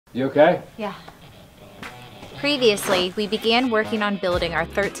You okay? Yeah. Previously, we began working on building our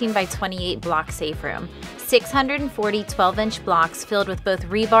 13 by 28 block safe room. 640 12-inch blocks filled with both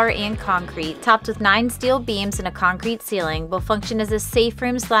rebar and concrete, topped with 9 steel beams and a concrete ceiling, will function as a safe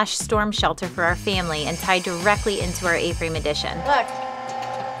room / storm shelter for our family and tied directly into our A-frame addition. Look.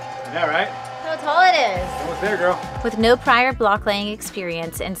 Yeah, right? How tall it is. Almost there, girl. With no prior block laying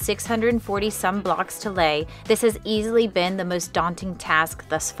experience and 640 some blocks to lay, this has easily been the most daunting task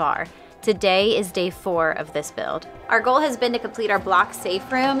thus far. Today is day 4 of this build. Our goal has been to complete our block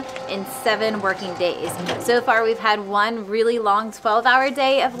safe room in 7 working days. So far we've had one really long 12-hour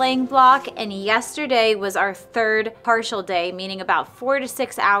day of laying block, and yesterday was our 3rd partial day, meaning about 4 to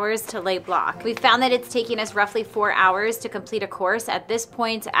 6 hours to lay block. We found that it's taking us roughly 4 hours to complete a course at this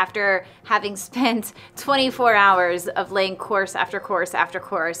point after having spent 24 hours of laying course after course after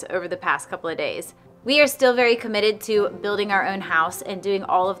course over the past couple of days. We are still very committed to building our own house and doing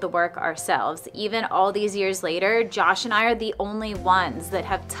all of the work ourselves. Even all these years later, Josh and I are the only ones that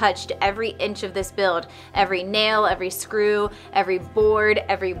have touched every inch of this build. Every nail, every screw, every board,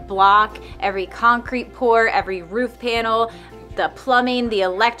 every block, every concrete pour, every roof panel, the plumbing, the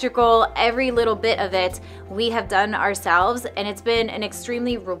electrical, every little bit of it we have done ourselves, and it's been an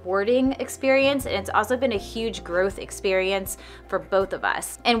extremely rewarding experience, and it's also been a huge growth experience for both of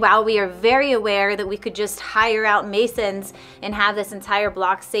us. And while we are very aware that we could just hire out masons and have this entire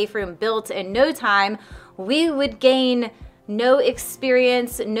block safe room built in no time, we would gain no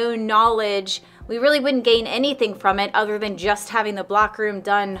experience, no knowledge. We really wouldn't gain anything from it other than just having the block room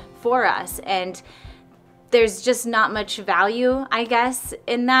done for us. And there's just not much value, I guess,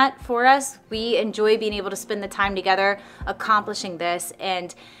 in that for us. We enjoy being able to spend the time together accomplishing this,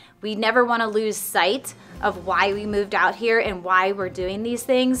 and we never want to lose sight of why we moved out here and why we're doing these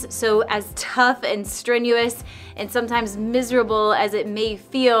things. So as tough and strenuous and sometimes miserable as it may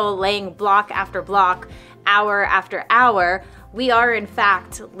feel laying block after block, hour after hour, we are in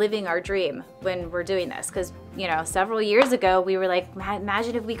fact living our dream when we're doing this. Because, you know, several years ago we were like,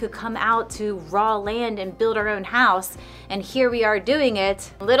 imagine if we could come out to raw land and build our own house, and here we are doing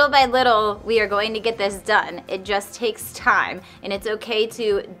it. Little by little, we are going to get this done. It just takes time, and it's okay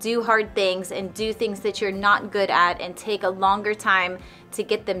to do hard things and do things that you're not good at and take a longer time to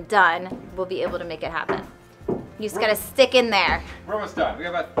get them done. We'll be able to make it happen. You just gotta stick in there. We're almost done. We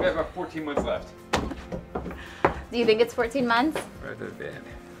have about 14 months left. Do you think it's 14 months? Rather than.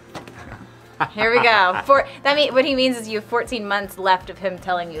 Here we go. What he means is you have 14 months left of him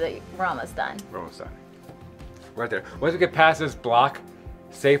telling you that we're almost done. We're almost done. Right there. Once we get past this block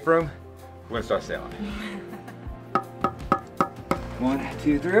safe room, we're gonna start sailing. 1,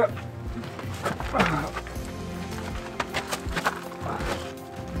 2, 3, up.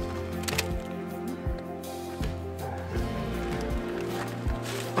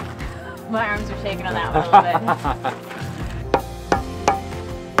 My arms are shaking on that one a little bit.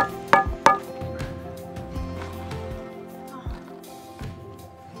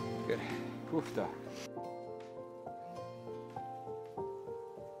 Good. Oofta.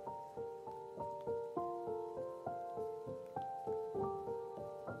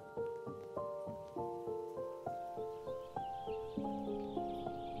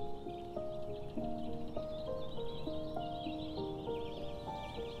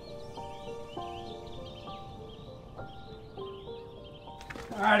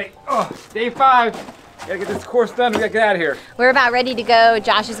 Alrighty, day 5. Gotta get this course done, we gotta get out of here. We're about ready to go.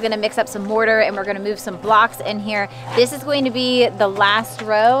 Josh is gonna mix up some mortar and we're gonna move some blocks in here. This is going to be the last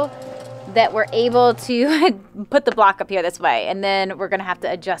row that we're able to put the block up here this way. And then we're gonna have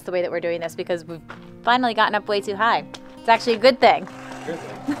to adjust the way that we're doing this because we've finally gotten up way too high. It's actually a good thing. Good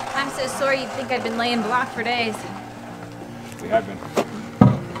thing. I'm so sorry you'd think I'd been laying block for days. We have been.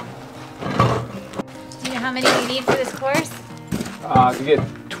 Do you know how many you need for this course? To get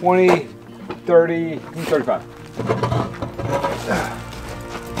 20, 30, 35.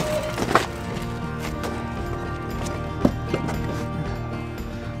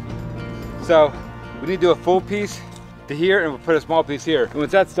 So we need to do a full piece to here, and we'll put a small piece here. And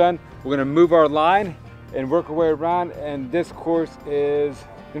once that's done, we're gonna move our line and work our way around, and this course is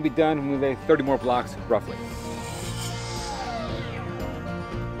gonna be done when we lay 30 more blocks roughly.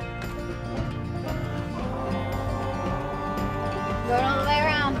 Going all the way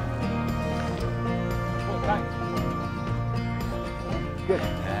around. Good.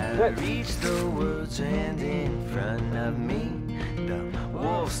 Good. Reach the woods and in front of me, the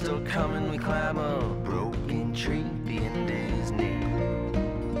wolf's still coming. We climb a broken tree. The end is near,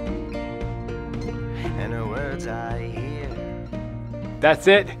 and the words I hear. That's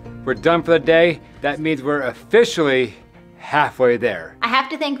it. We're done for the day. That means we're officially halfway there. I have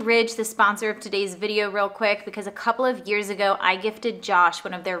to thank Ridge, the sponsor of today's video, real quick, because a couple of years ago, I gifted Josh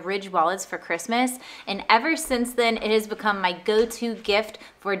one of their Ridge wallets for Christmas, and ever since then, it has become my go-to gift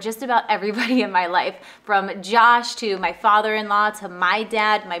for just about everybody in my life, from Josh to my father-in-law to my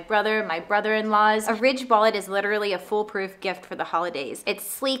dad, my brother, my brother-in-laws. A Ridge wallet is literally a foolproof gift for the holidays. It's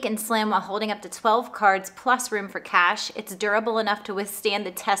sleek and slim while holding up to 12 cards plus room for cash. It's durable enough to withstand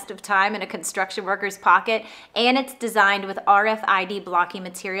the test of time in a construction worker's pocket, and it's designed with RFID blocking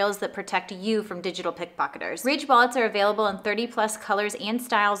materials that protect you from digital pickpocketers. Ridge wallets are available in 30+ colors and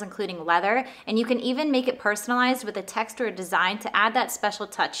styles, including leather, and you can even make it personalized with a text or a design to add that special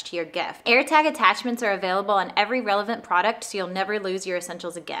touch to your gift. AirTag attachments are available on every relevant product, so you'll never lose your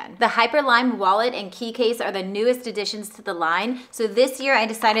essentials again. The Hyperlime wallet and key case are the newest additions to the line, so this year I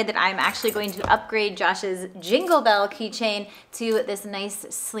decided that I'm actually going to upgrade Josh's Jingle Bell keychain to this nice,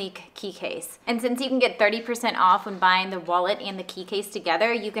 sleek key case. And since you can get 30% off when buying the wallet and the key case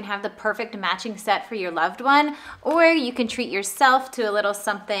together, you can have the perfect matching set for your loved one, or you can treat yourself to a little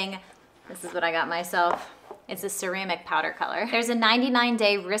something. This is what I got myself. It's a ceramic powder color. There's a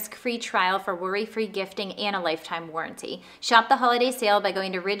 99-day risk-free trial for worry-free gifting and a lifetime warranty. Shop the holiday sale by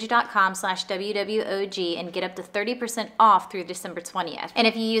going to ridge.com/WWOG and get up to 30% off through December 20th. And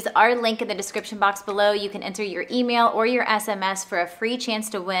if you use our link in the description box below, you can enter your email or your SMS for a free chance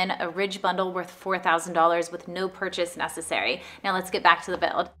to win a Ridge bundle worth $4,000 with no purchase necessary. Now let's get back to the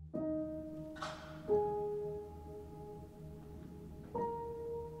build.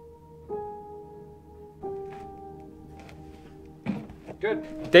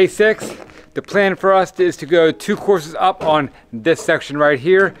 Good. Day 6, the plan for us is to go 2 courses up on this section right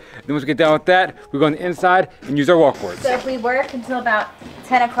here. Then once we get done with that, we go on the inside and use our walkboards. So if we work until about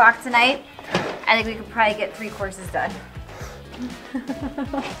 10 o'clock tonight, I think we could probably get 3 courses done.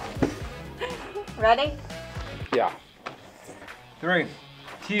 Ready? Yeah. 3,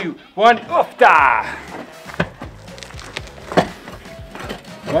 2, 1, oofda!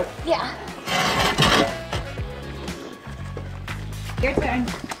 What? Yeah. Your turn.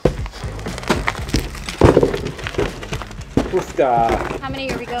 Oofda. How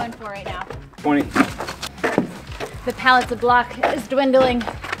many are we going for right now? 20. The pallets of block is dwindling.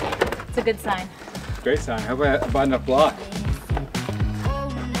 It's a good sign. Great sign. How about I bought enough block?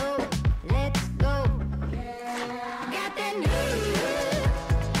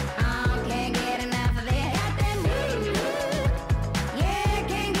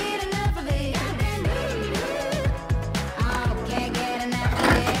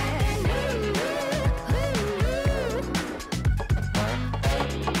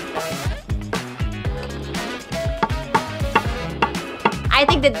 I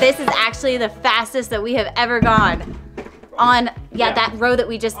think that this is actually the fastest that we have ever gone on, that row that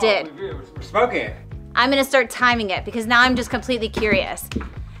we just did. We're smoking it. I'm gonna start timing it because now I'm just completely curious.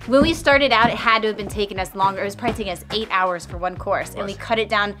 When we started out, it had to have been taking us longer. It was probably taking us 8 hours for one course, and we cut it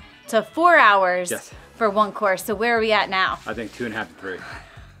down to 4 hours for one course. So where are we at now? I think 2.5 to 3.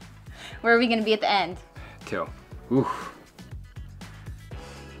 Where are we gonna be at the end? 2. Oof.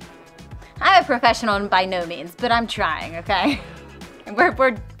 I'm a professional by no means, but I'm trying, okay? We're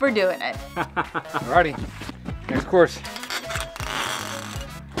doing it. Alrighty, next course.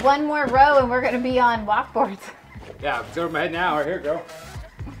 One more row and we're gonna be on walkboards. Yeah, it's over my head now. All right, here we go.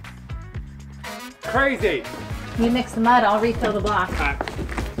 Crazy. You mix the mud, I'll refill the block.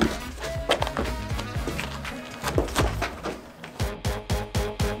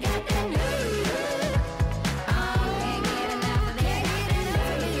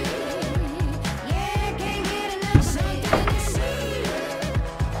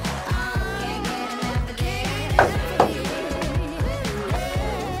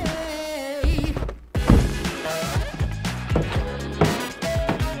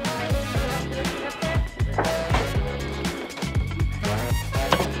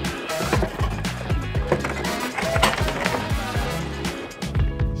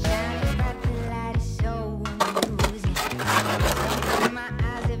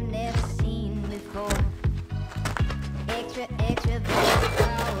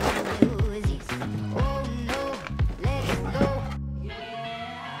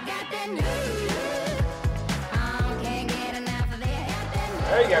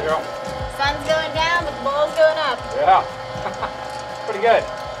 There you go, girl. Sun's going down, but the ball's going up. Yeah. Pretty good.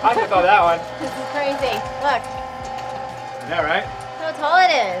 I just saw that one. This is crazy. Look. Yeah, right? Look how tall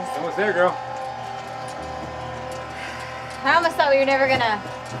it is. Almost there, girl. I almost thought we were never gonna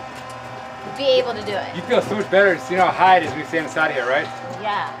be able to do it. You feel so much better seeing how high it is when you stand inside here, right?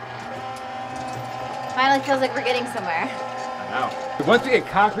 Yeah. Finally feels like we're getting somewhere. I know. Once we get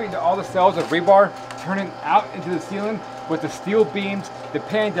concrete into all the cells of rebar, turning out into the ceiling, with the steel beams, the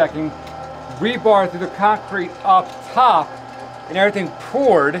pan decking, rebar through the concrete up top, and everything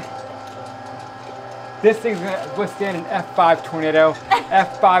poured. This thing's gonna withstand an F5 tornado,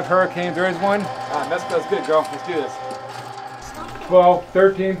 F5 hurricane, there is one. That's good, girl. Let's do this. 12,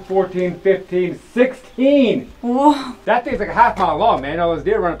 13, 14, 15, 16! Whoa. That thing's like a half mile long, man. All those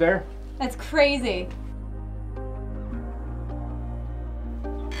deer run up there. That's crazy.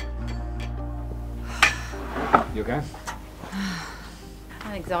 You okay?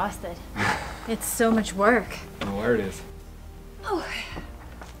 I'm exhausted. It's so much work. I don't know where it is. Oh.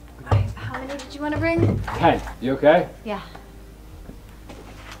 Alright, how many did you want to bring? 10. You okay? Yeah.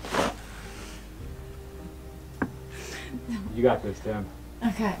 You got this, Tim.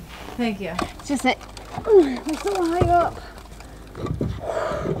 Okay, thank you. It's just that I'm so high up.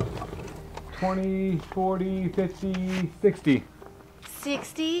 20, 40, 50, 60.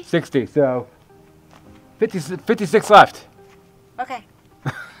 60? 60, so 56 left. Okay.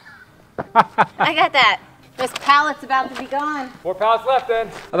 I got that. This pallet's about to be gone. 4 pallets left then.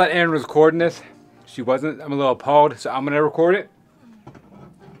 I thought Erin was recording this. She wasn't. I'm a little appalled, so I'm gonna record it.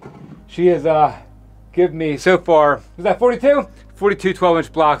 She has given me so far, was that 42? 42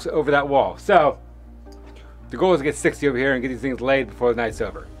 12-inch blocks over that wall. So the goal is to get 60 over here and get these things laid before the night's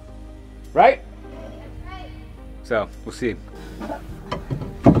over. Right? That's right. So we'll see.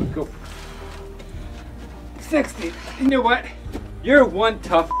 Go. 60. You know what? You're one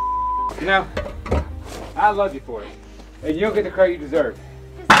tough, you know? I love you for it. And you don't get the credit you deserve.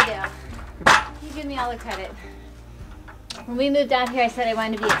 Yes, I do. You give me all the credit. When we moved out here, I said I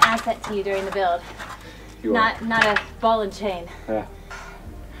wanted to be an asset to you during the build. You are. Not a ball and chain. Yeah.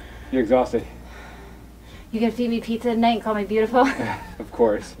 You're exhausted. You gonna feed me pizza tonight and call me beautiful? Of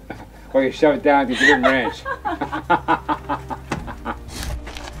course. Or you shove it down to the Ribbon Ranch.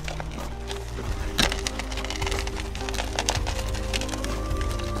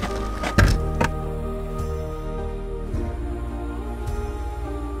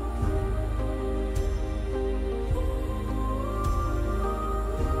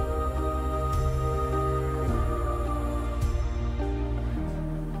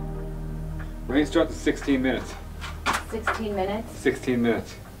 Rain starts in 16 minutes. 16 minutes? 16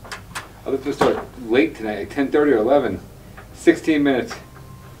 minutes. Oh, this will start late tonight, like 10:30 or 11. 16 minutes.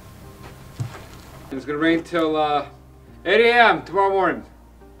 And it's gonna rain till 8 a.m. tomorrow morning.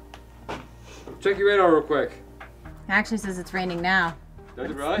 Check your radar real quick. It actually says it's raining now. Does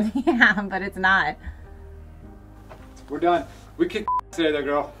it really? Yeah, but it's not. We're done. We kicked today though,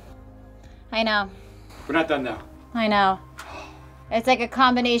 girl. I know. We're not done though. I know. It's like a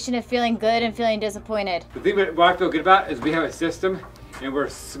combination of feeling good and feeling disappointed. The thing what I feel good about is we have a system and we're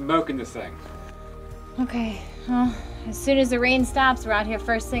smoking this thing. Okay, well, as soon as the rain stops, we're out here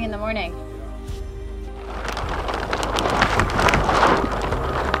first thing in the morning.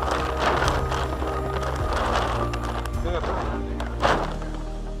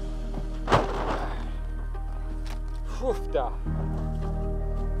 Oofda.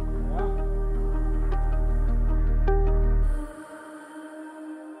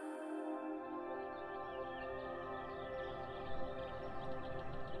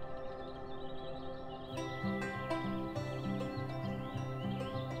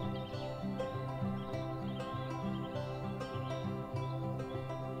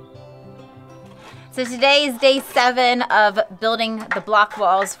 So today is day 7 of building the block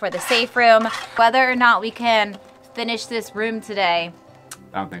walls for the safe room. Whether or not we can finish this room today,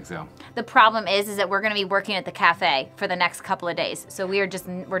 I don't think so. the problem is that we're gonna be working at the cafe for the next couple of days. So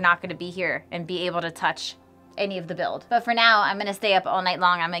we're not gonna be here and be able to touch any of the build. But for now, I'm gonna stay up all night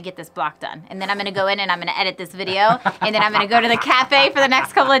long. I'm gonna get this block done. And then I'm gonna go in and I'm gonna edit this video. And then I'm gonna go to the cafe for the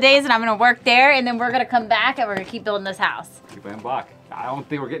next couple of days and I'm gonna work there. And then we're gonna come back and we're gonna keep building this house. Keep playing block. I don't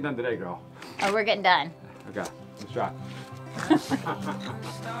think we're getting done today, girl. Oh, we're getting done. Okay, let's try.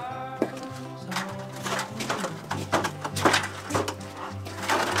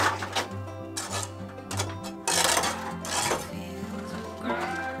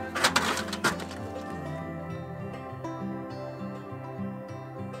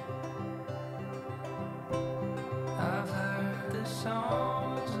 I've heard the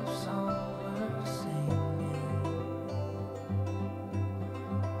songs of summer singing.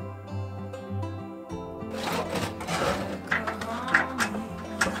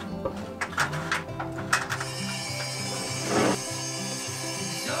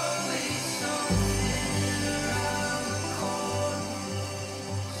 There's always something around the corner,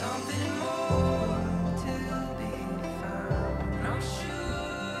 something more to be found. And I'm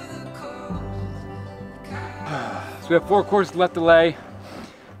sure the coast. So we have 4 courses left to lay.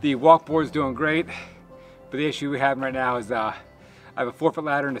 The walk board's doing great. But the issue we have right now is I have a 4-foot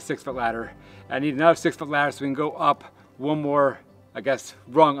ladder and a 6-foot ladder. I need another 6-foot ladder so we can go up one more, I guess,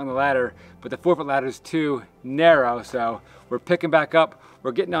 rung on the ladder. But the 4-foot ladder is too narrow, so we're picking back up.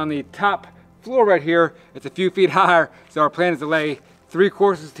 We're getting on the top floor right here. It's a few feet higher, so our plan is to lay 3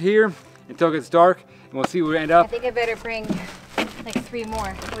 courses to here until it gets dark, and we'll see where we end up. I think I better bring like 3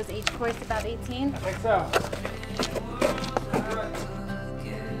 more. Was each course about 18? I think so.